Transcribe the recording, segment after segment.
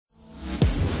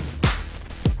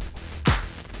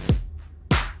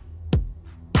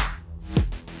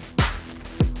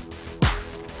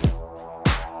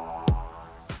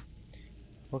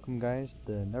Welcome guys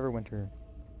to Neverwinter.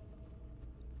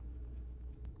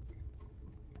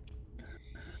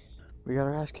 We got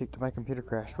our ass kicked. My computer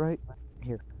crashed right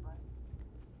here.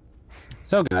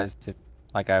 So guys,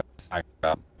 like I was talking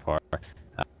about before,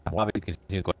 while we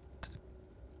continue going,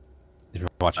 if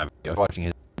you're watching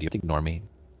his video, ignore me.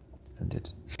 And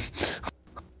it's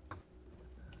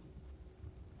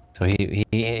so he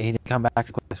didn't come back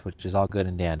to quest, which is all good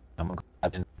and dandy. I'm glad I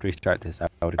didn't restart this. I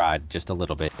would have cried just a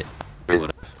little bit.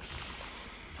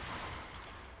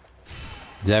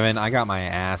 Devin, I got my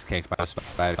ass kicked by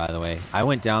the way. I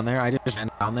went down there. I just ran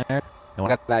down there, and when I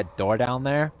got that door down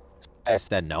there, I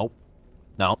said nope,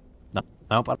 nope, nope,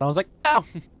 nope. And I was like, no.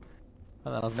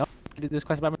 And I was nope. I can do this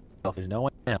quest by myself. There's no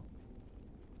way.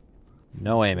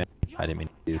 No way, man. I didn't mean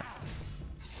to do that.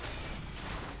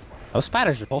 Those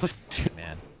spiders are bullshit,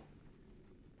 man.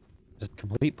 Just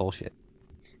complete bullshit.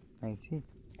 I see.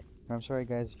 I'm sorry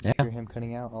guys if you Yeah. hear him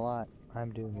cutting out a lot.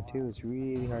 I'm doing it too. It's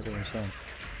really hard to understand.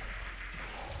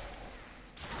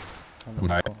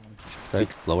 Alright. Speak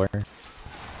slower.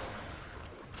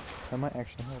 That might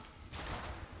actually help.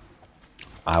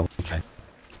 I will try.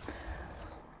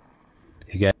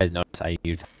 You guys notice I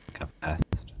use kind of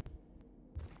fast.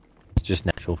 It's just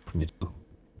natural for me to do.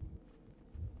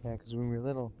 Yeah, because when we were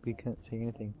little, we couldn't say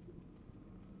anything.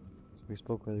 So we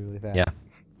spoke really, really fast. Yeah.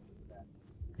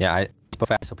 Yeah, I spoke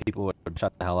fast so people would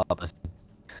shut the hell up.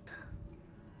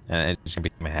 And it's just gonna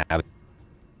become a habit.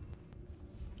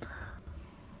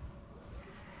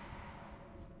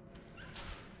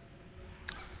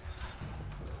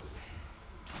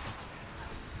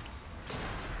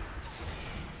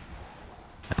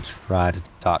 I try to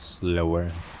talk slower.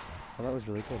 Well, that was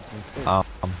really good. I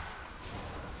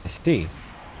see.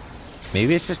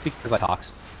 Maybe it's just because I talk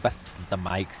so fast that the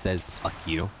mic says fuck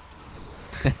you.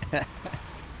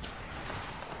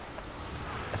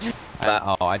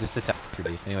 I just detected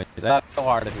it. Anyways, that's so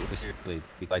hard if it was seriously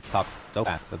because I talk so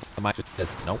fast that the mic just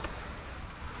says nope.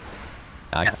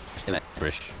 I can't understand that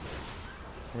British.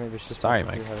 Or maybe it's just Sorry,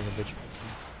 because Mike. you're having a bitch.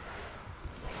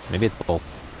 Maybe it's both.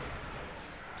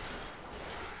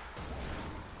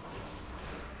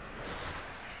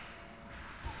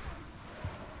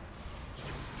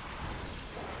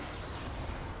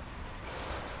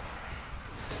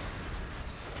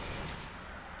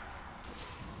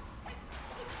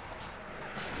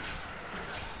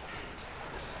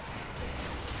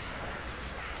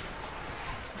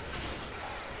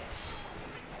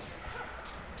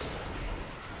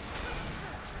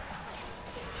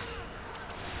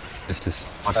 This is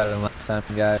much better than last time,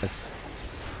 guys.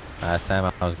 Last time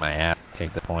I was my ass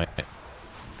kicked at the point.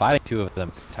 Fighting two of them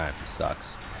at the time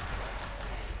sucks.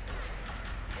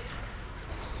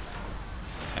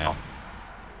 Ow.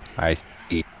 I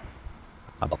see.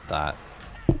 How about that?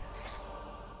 Come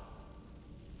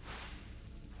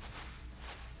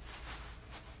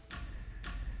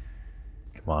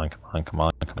on, come on, come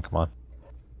on, come on, come on.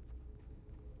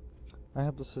 I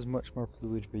hope this is much more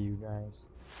fluid for you guys.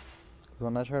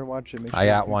 When I try to watch it, make sure I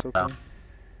got one everything's now. okay.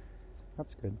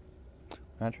 That's good.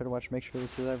 When I try to watch, make sure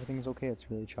this is everything's okay. It's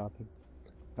really choppy.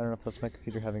 I don't know if that's my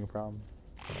computer having a problem.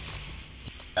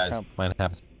 Guys, mine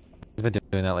happens. He's been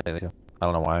doing that lately too. I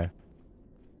don't know why.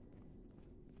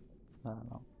 I don't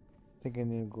know. I think I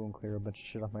need to go and clear a bunch of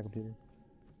shit off my computer.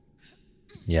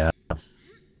 Yeah. So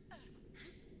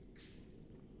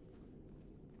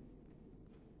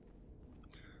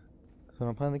when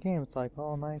I'm playing the game, it's like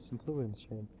all nice and fluid and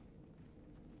shit.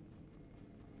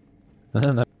 And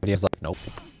then the video's like, nope.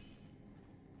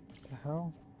 The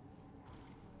hell?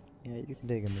 Yeah, you can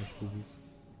dig in those movies.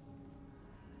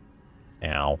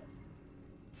 Ow.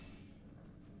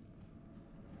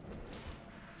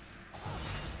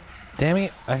 Damn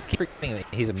it, I keep forgetting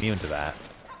that he's immune to that.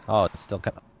 Oh, it's still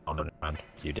kind of... Oh, no, no,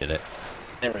 you did it.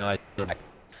 I didn't realize you were back.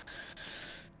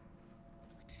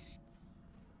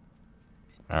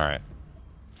 Alright.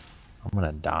 I'm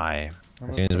gonna die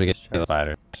as soon as we get to the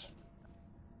fighters.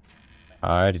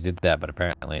 I already did that, but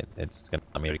apparently it's gonna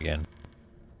let me do it again.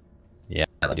 Yeah,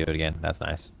 let me do it again. That's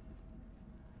nice.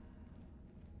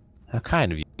 How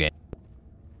kind of you, game.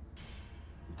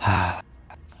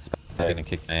 It's gonna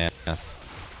kick my ass.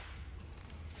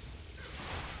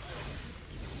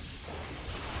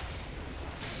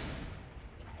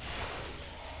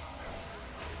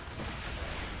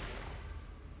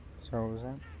 So what was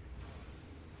that?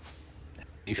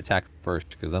 You should attack first,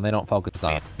 because then they don't focus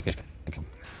on it. Because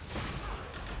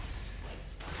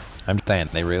I'm just saying,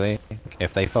 they really,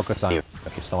 if they focus on you,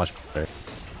 it's so much better.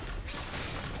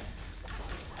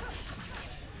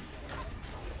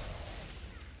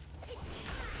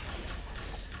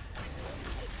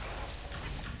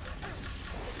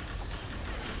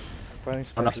 If Finding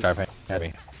Enough spiders, star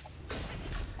heavy.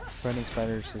 finding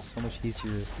spiders is so much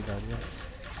easier as the guardian.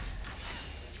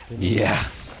 Yeah.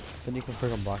 Then you can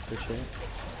freaking block this shit.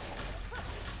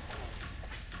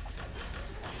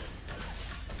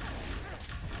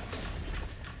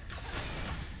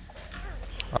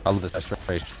 I love this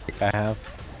restoration I have.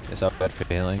 It's so good for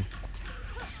healing.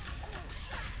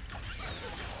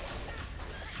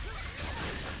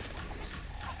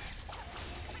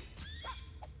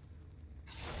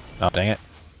 Oh, dang it.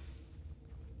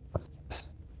 What's this?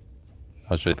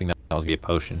 I was really thinking that was gonna be a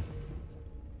potion.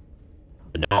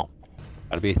 But no.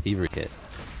 Gotta be a thievery kit.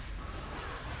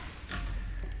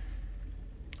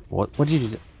 What did you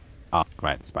do? Oh,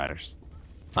 right, spiders.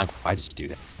 Like, why'd you do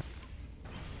that?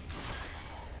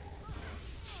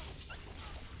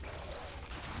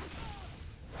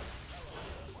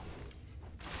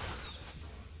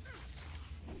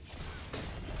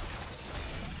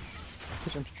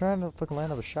 I'm trying to fucking line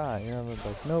up a shot, you know, I'm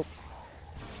like, nope.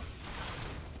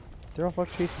 They're all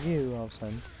fucking chasing you all of a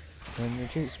sudden. And they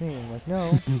chase me, I'm like,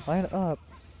 no, line up.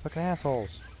 Fucking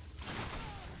assholes.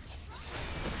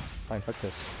 Fine, fuck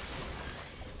this.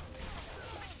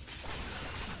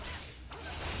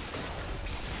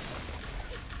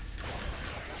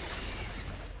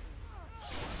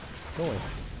 Go away.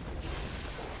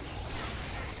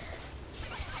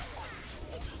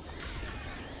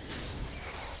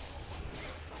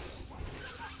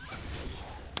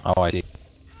 Oh, I see.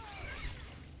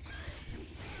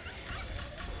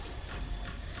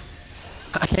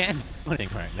 I can't do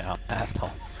anything right now, asshole.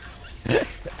 Oh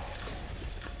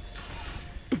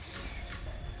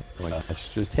my gosh,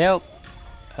 just help!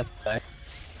 That's nice.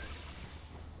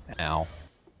 Ow.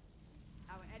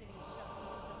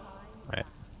 Right.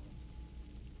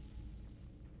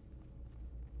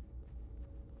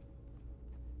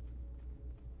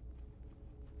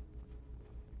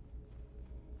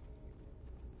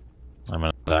 I'm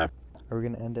gonna die. Are we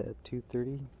gonna end it at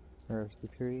 2:30? Or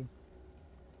 3:30?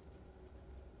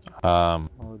 While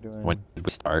we're doing... when did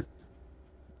we start?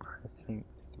 I think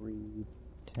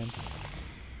 3:10.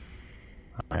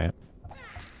 Alright.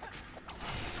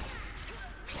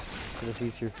 It's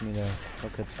easier for me to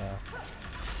look at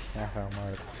the half hour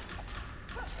mark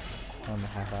on the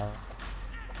half hour.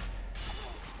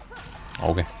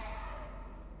 Okay.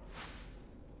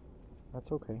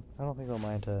 That's okay. I don't think they'll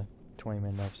mind a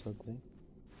 20-minute episode today.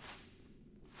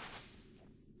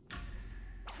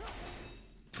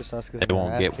 Just us because They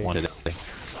won't get one today.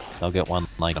 They'll get one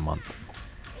like a month.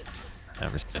 I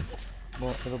understand.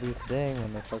 Well, it'll be today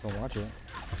when they fucking watch it.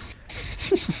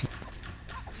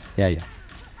 Yeah.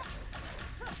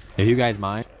 If you guys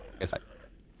mind, I guess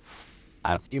I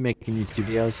don't see you making YouTube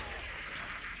videos.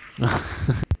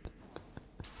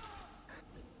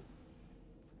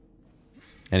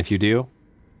 And if you do,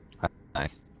 that's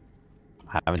nice.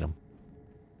 Having them.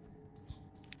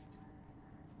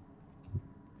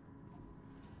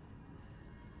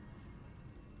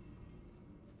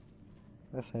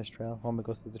 That's a nice trail. Want me to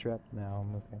go through the trap? No,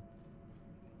 I'm okay.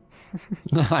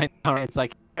 I know, it's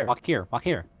like, here, walk here, walk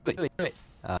here. Do it, do it.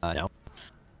 No.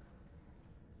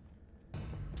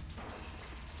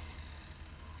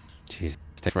 Jeez, it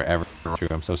takes forever to run through.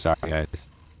 I'm so sorry, guys.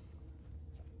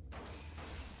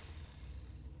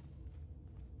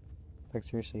 Like,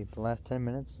 seriously, the last 10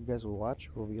 minutes you guys will watch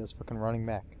will be us fucking running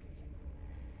back.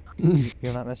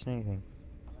 You're not missing anything.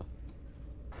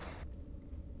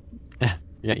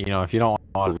 Yeah, you know, if you don't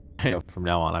want to video from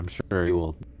now on, I'm sure you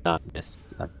will not miss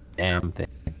a damn thing.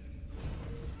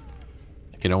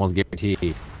 I can almost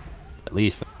guarantee, at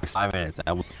least for the next 5 minutes,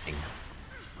 I will think.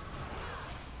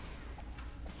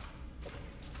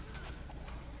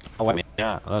 Oh wait,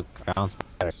 yeah, look, I found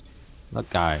spiders. Look,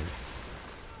 guys,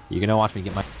 you're gonna watch me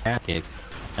get my ass kicked,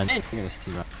 and then you're gonna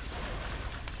see my...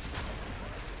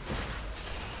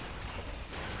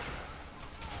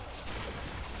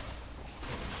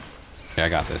 Okay, I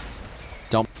got this.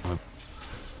 Don't move him.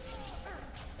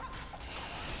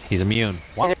 He's immune.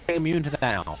 Why is he immune to that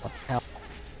now? What the hell?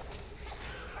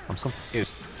 I'm so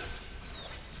confused.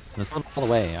 And it's not all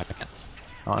the way. I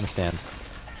don't understand.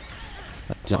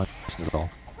 I don't understand at all.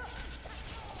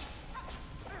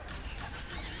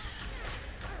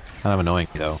 Kind of annoying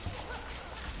though.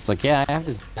 It's like, yeah, I have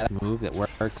this bad move that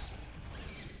works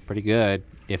pretty good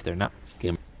if they're not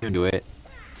getting into it.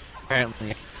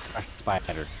 Apparently, I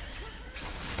spider.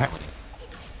 Apparently.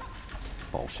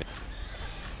 Bullshit.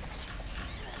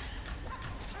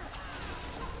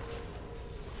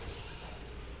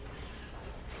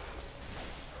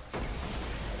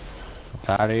 I'm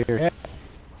tired of your head.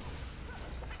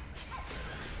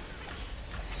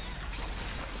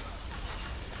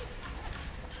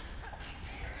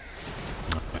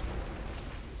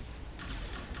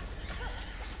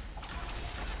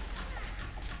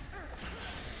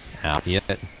 Out you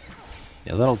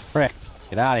little prick.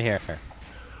 Get out of here.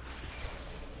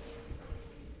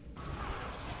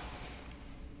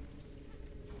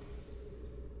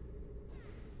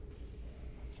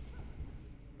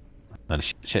 No,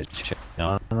 shit.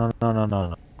 No. No.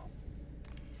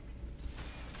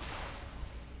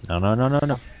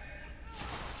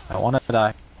 I want to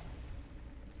die.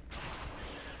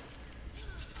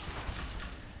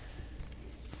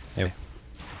 Maybe.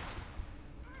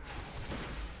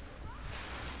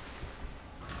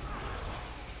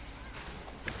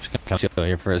 Just gonna come chill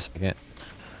here for a second.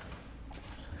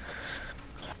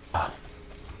 Oh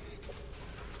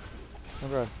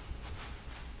god.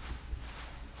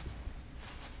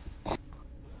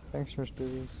 Thanks for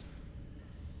spoobies.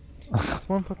 It's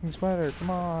one fucking spider, come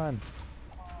on!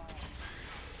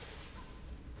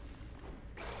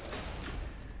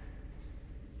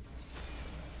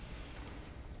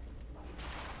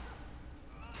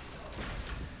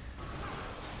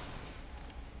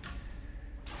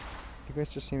 You guys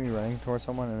just see me running towards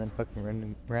someone and then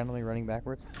fucking randomly running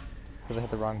backwards? Because I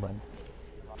hit the wrong button.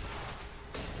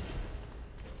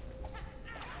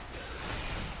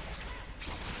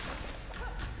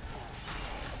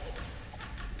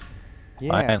 Yeah.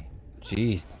 Fine.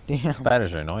 Jeez. Damn.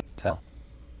 Spiders are annoying as hell.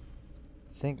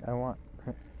 I think I want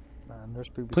nurse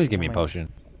boobies. Please give me a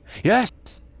potion. Yes!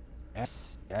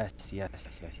 Yes. Thank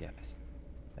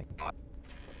God.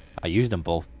 I used them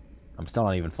both. I'm still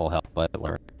not even full health, but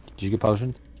whatever. Did you get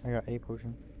potions? I got a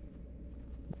potion.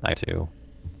 I too.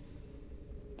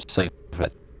 Save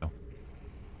it. Yeah,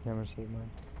 I'm gonna save mine.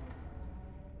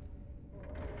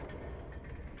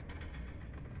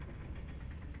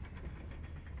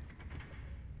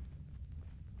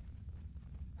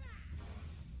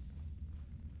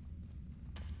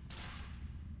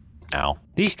 Ow.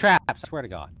 These traps, I swear to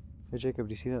God. Hey Jacob,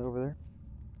 do you see that over there?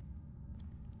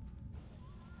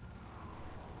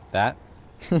 That?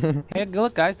 Hey,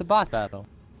 look guys, the boss battle.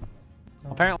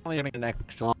 Apparently we're gonna get an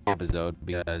extra long episode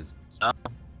because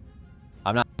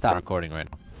I'm not stop recording right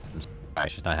now. I'm sorry,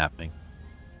 it's just not happening.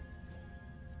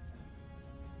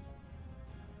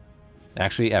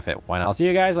 Actually, F it. Why not? I'll see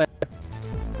you guys later.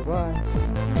 Bye-bye.